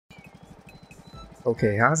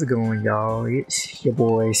Okay, how's it going, y'all? It's your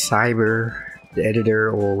boy Cyber, the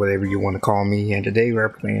editor, or whatever you want to call me, and today we're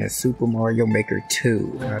playing Super Mario Maker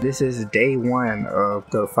 2. Now, this is day 1 of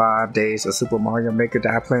the 5 days of Super Mario Maker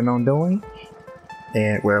that I plan on doing,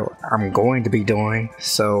 and well, I'm going to be doing,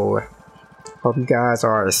 so hope you guys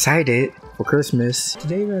are excited for Christmas.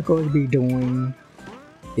 Today we're going to be doing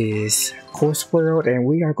is Course World, and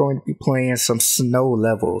we are going to be playing some snow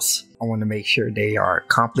levels. I want to make sure they are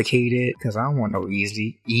complicated because I don't want no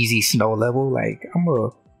easy snow level. Like I'm a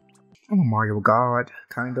Mario god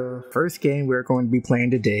kind of. First game we're going to be playing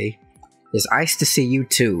today is Ice to See You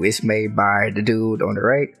 2. It's made by the dude on the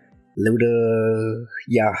right, Luda.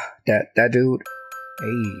 Yeah, that dude.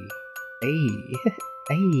 Hey,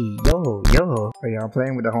 yo. Oh yeah, I'm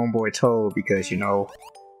playing with the homeboy Toad because you know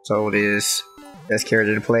Toad is best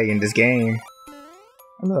character to play in this game.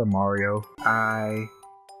 I love Mario. I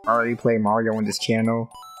already play Mario on this channel,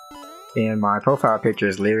 and my profile picture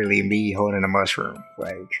is literally me holding a mushroom.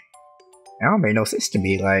 Like, that don't make no sense to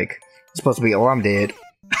me. Like, it's supposed to be, oh, I'm dead.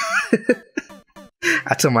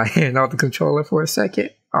 I took my hand off the controller for a second.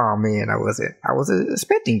 Oh man, I wasn't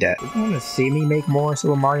expecting that. If you want to see me make more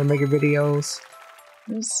Super Mario Maker videos,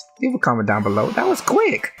 just leave a comment down below. That was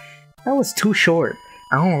quick. That was too short.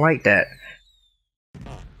 I don't like that.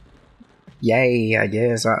 Yay, I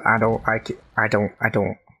guess I don't like it. I don't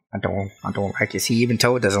like it. See, even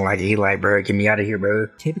Toad doesn't like it. He like, bro, get me out of here, bro.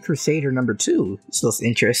 Tibby Crusader number 2. This looks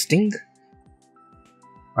interesting.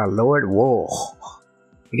 My Lord, whoa.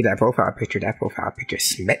 Look at that profile picture. That profile picture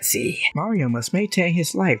is smetsy. Mario must maintain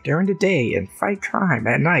his life during the day and fight crime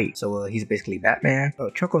at night. So he's basically Batman.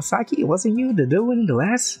 Chokosaki, it wasn't you the dude in the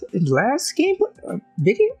last game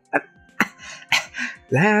video?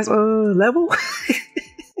 Last level?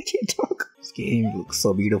 I can't talk. This game looks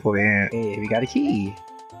so beautiful, man. Hey, we got a key.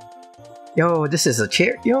 Yo, this is a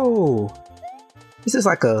chair. Yo, this is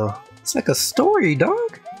like it's like a story,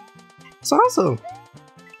 dog. It's awesome.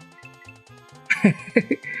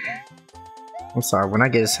 I'm sorry, when I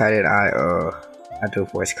get excited, I do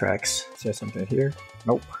voice cracks. Is there something here?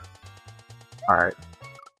 Nope. Alright.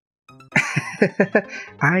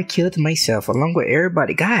 I killed myself along with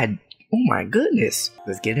everybody. God, oh my goodness.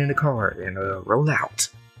 Let's get in the car and roll out.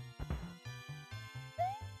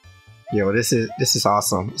 Yo, this is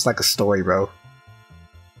awesome. It's like a story, bro.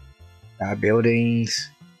 Got buildings.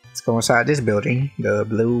 Let's go inside this building. The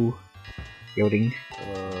blue building.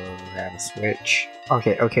 Have a switch.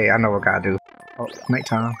 Okay, I know what I gotta do. Oh,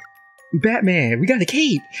 nighttime. We Batman. We got a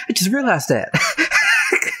cape. I just realized that.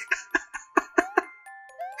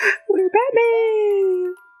 We're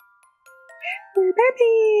Batman. We're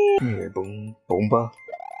Batman. Here, Boomba.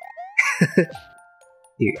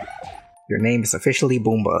 Here. Your name is officially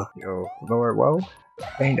Boomba. Yo, Lord, whoa.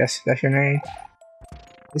 Dang, that's your name?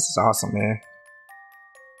 This is awesome, man.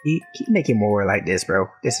 Keep making more like this, bro.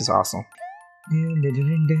 This is awesome. This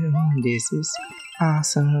is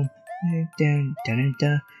awesome.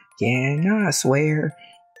 Can I swear?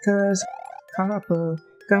 Cause Papa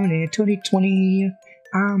coming in 2020.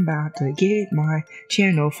 I'm about to get my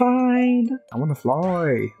channel fined. I wanna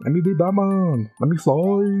fly. Let me be Batman. Let me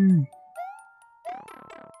fly.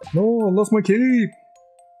 No, I lost my cape!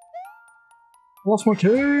 I lost my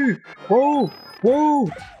cape! Whoa! Well,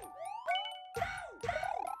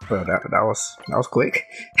 that was quick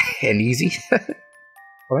and easy.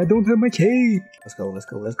 But I don't have my cape! Let's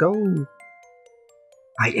go!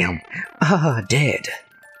 I am dead.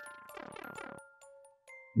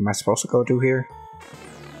 Am I supposed to go through here?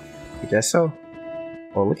 I guess so.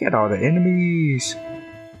 Oh, look at all the enemies!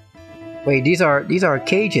 Wait, these are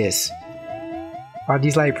cages. Are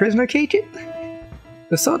these like prisoner cages?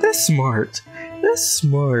 So that's smart. That's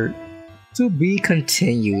smart. To be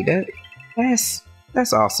continued.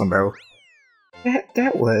 That's awesome, bro.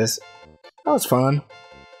 That was fun.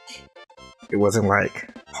 It wasn't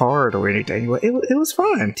like hard or anything, but it was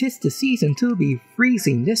fun. 'Tis the season to be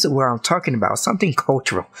freezing. This is what I'm talking about. Something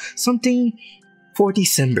cultural. Something for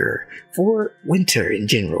December. For winter in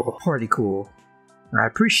general. Party cool. I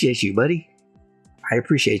appreciate you, buddy. I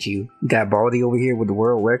appreciate you. We got Baldy over here with the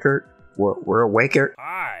world record. World record.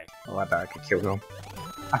 Hi. Oh, I thought I could kill him.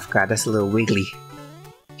 I forgot that's a little wiggly.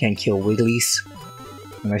 Can't kill wigglies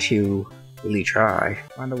unless you really try.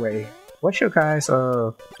 By the way, what's your guys'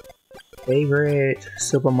 favorite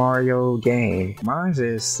Super Mario game? Mine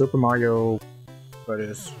is Super Mario. What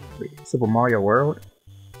is Super Mario World?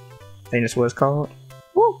 I think that's what it's called.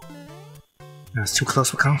 Woo! That's too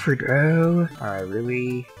close for comfort, bro. I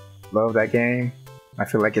really love that game. I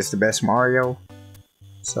feel like it's the best Mario.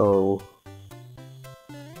 So,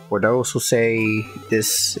 for those who say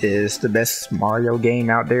this is the best Mario game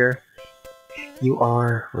out there, You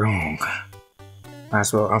are wrong. Might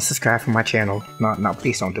as well unsubscribe from my channel. No,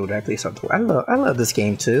 please don't do that. Please don't do it. I love this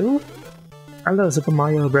game too. I love Super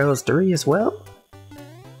Mario Bros. 3 as well.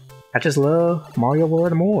 I just love Mario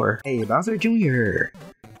World more. Hey, Bowser Jr.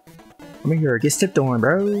 Come here, get stepped on,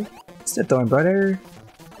 bro. Stepped on, brother.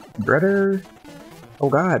 Brother. Oh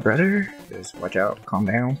god, brother. Just watch out. Calm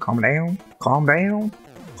down, calm down, calm down,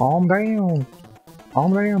 calm down.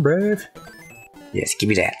 Calm down, bruv. Yes, give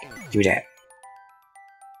me that. Give me that.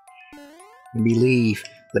 Let me leave.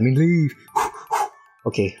 Let me leave.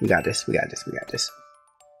 Okay, we got this. We got this. We got this.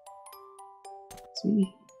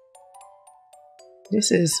 See?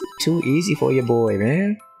 This is too easy for your boy,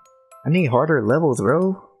 man. I need harder levels,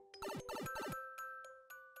 bro.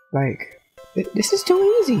 Like, this is too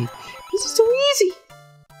easy. This is too easy.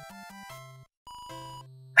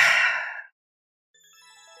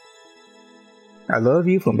 I love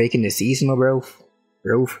you for making this seasonal, bro.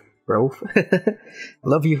 Bro. I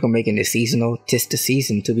love you for making this seasonal. Tis the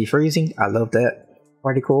season to be freezing. I love that.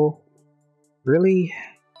 Pretty cool. Really,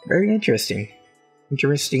 very interesting.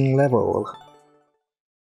 Interesting level.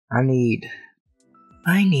 I need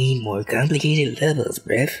more complicated levels,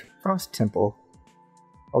 bruv. Frost Temple.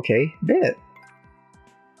 Okay, bet.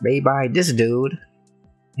 Made by this dude.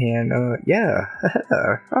 And, yeah.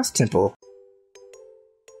 Frost Temple.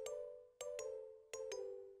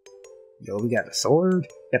 Yo, we got the sword.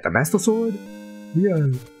 Got the Master Sword. We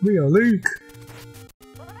are Link.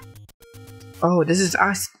 Oh, this is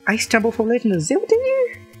Ice Temple from Legend of Zelda.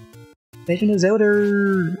 Legend of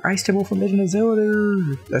Zelda. Ice Temple from Legend of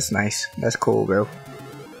Zelda. That's nice. That's cool, bro.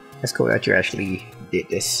 That's cool that you actually did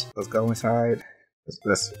this. Let's go inside.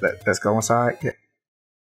 Let's go inside. Yeah.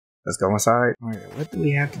 Let's go inside. Alright, what do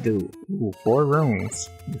we have to do? Ooh, 4 rooms.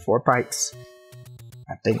 4 pipes.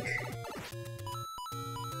 I think.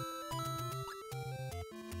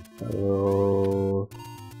 Oh.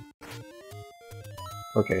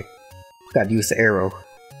 Okay. Gotta use the arrow.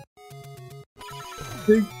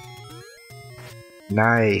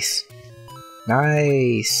 Nice.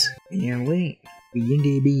 Nice. And Link. We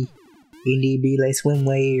NDB like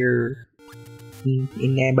swimwear.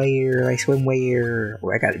 In that bear like swimwear.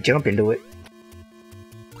 Oh, I gotta jump into it.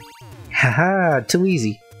 Haha, too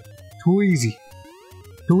easy. Too easy.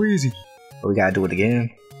 Too easy. Oh, we gotta do it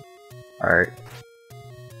again. Alright.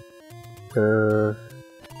 Oh.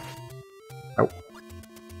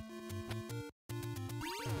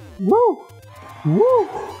 Woo! Woo!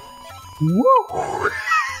 Woo!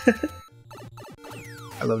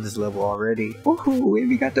 I love this level already. Woohoo! And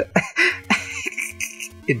we got the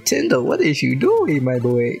Nintendo. What is you doing, my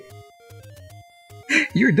boy?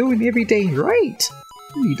 You're doing everything right.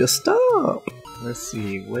 You need to stop. Let's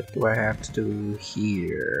see. What do I have to do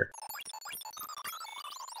here?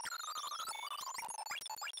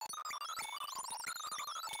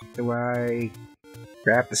 Do I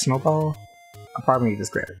grab the snowball? I probably need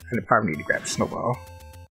to grab it. I probably need to grab the snowball.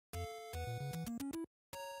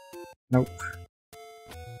 Nope.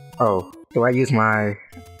 Oh, do I use my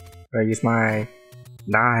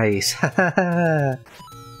nice?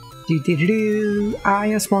 Do. I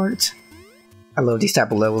am smart. I love these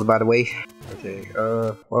type of levels, by the way. Okay.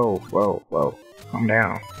 Whoa. Calm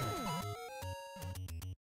down.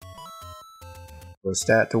 Was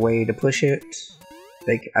that the way to push it?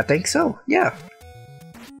 I think so. Yeah.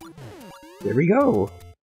 Here we go.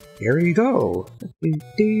 Here we go.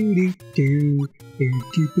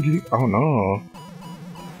 Oh no.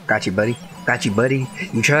 Got you, buddy. Got you, buddy.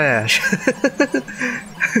 You trash.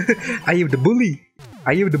 I am the bully.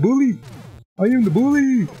 I am the bully. I am the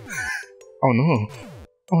bully. Oh no.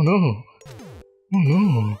 Oh no. Oh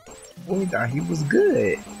no. Boy, thought he was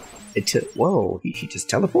good. It took. Whoa. He just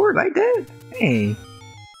teleported like that? Dang.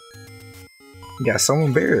 He got so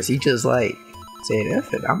embarrassed. He just like said,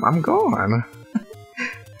 F it. I'm gone. I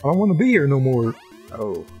don't want to be here no more.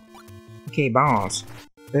 Oh. Okay, bombs.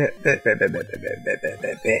 Bet. I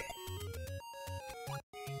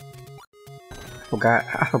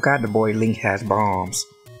forgot the boy Link has bombs.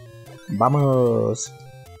 Bombers.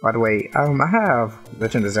 By the way, I have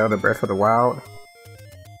Legend of Zelda Breath of the Wild.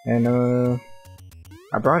 And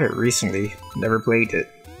I brought it recently. Never played it.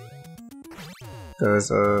 Because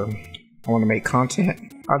I want to make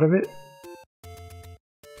content out of it.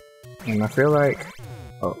 And I feel like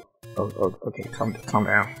okay, calm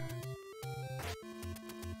down.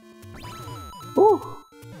 Woo!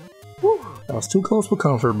 That was too close for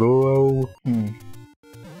comfort, bro.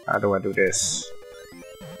 How do I do this?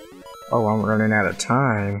 Oh, I'm running out of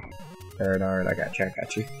time. Alright, I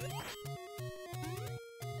got you.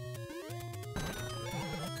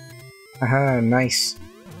 Haha, nice.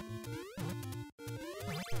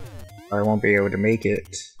 I won't be able to make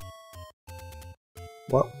it.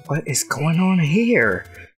 What is going on here?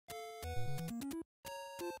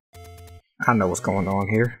 I know what's going on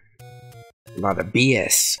here. A lot of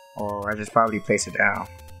BS. Oh, I just probably place it down.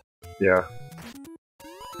 Yeah.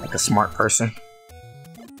 Like a smart person.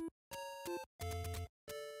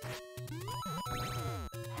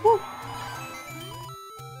 Woo.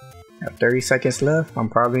 Got 30 seconds left. I'm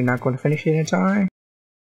probably not going to finish it in time.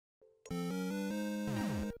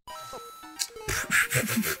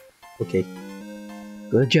 Okay.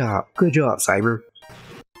 Good job, Cyber.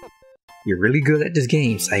 You're really good at this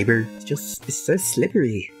game, Cyber. It's so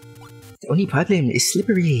slippery. The only problem is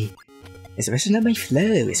slippery. It's messing up my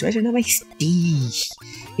flow. It's messing up my steez.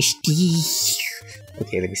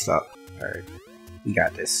 Okay, let me stop. Alright. We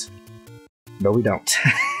got this. No, we don't.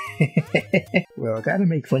 Well, I gotta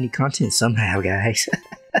make funny content somehow, guys.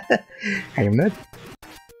 I am not.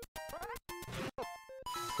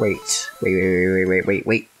 Wait.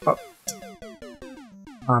 Oh.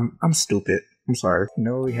 I'm stupid. I'm sorry. You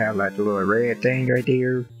know, we have like the little red thing right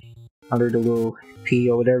there under the little P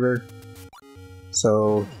or whatever.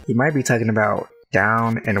 So you might be talking about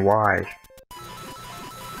down and Y.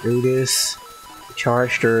 Do this,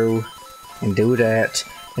 charge through, and do that,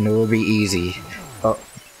 and it will be easy. Oh,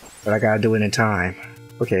 but I gotta do it in time.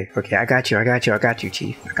 Okay, I got you,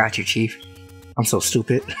 Chief. I'm so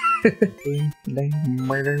stupid.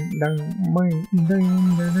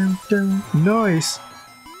 Nice!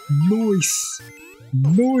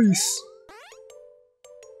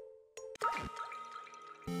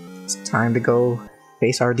 It's time to go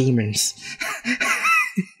face our demons.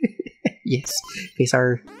 Yes, face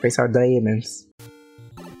our demons.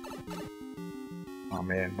 Oh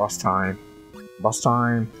man, boss time.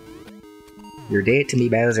 You're dead to me,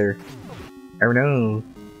 Bowser. Oh no.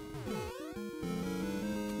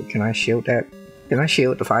 Can I shield that? Can I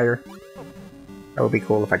shield the fire? That would be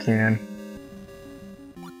cool if I can.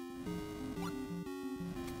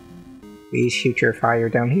 Please shoot your fire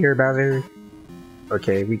down here, Bowser.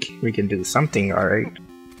 Okay, we can do something, alright.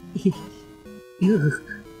 Get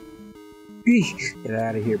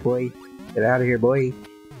out of here, boy. Get out of here, boy.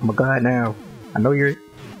 Oh my god, now. I know your...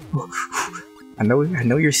 I know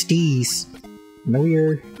your steez. I know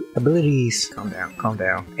your abilities. Calm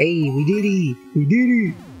down. Hey, we did it!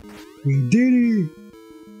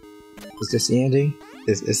 Is this the ending?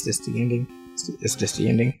 Is this the ending? Is this the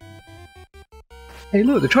ending? Hey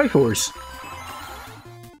look, the Triforce!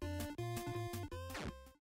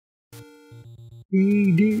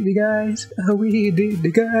 We did it, guys! We did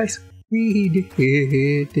it, guys! We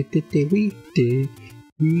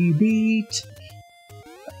beat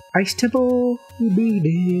Ice Temple! We beat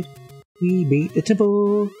it! We beat the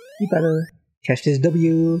temple! We better catch this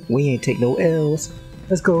W! We ain't take no L's!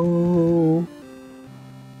 Let's go!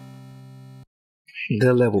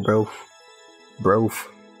 Good level, bro.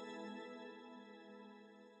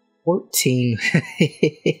 14.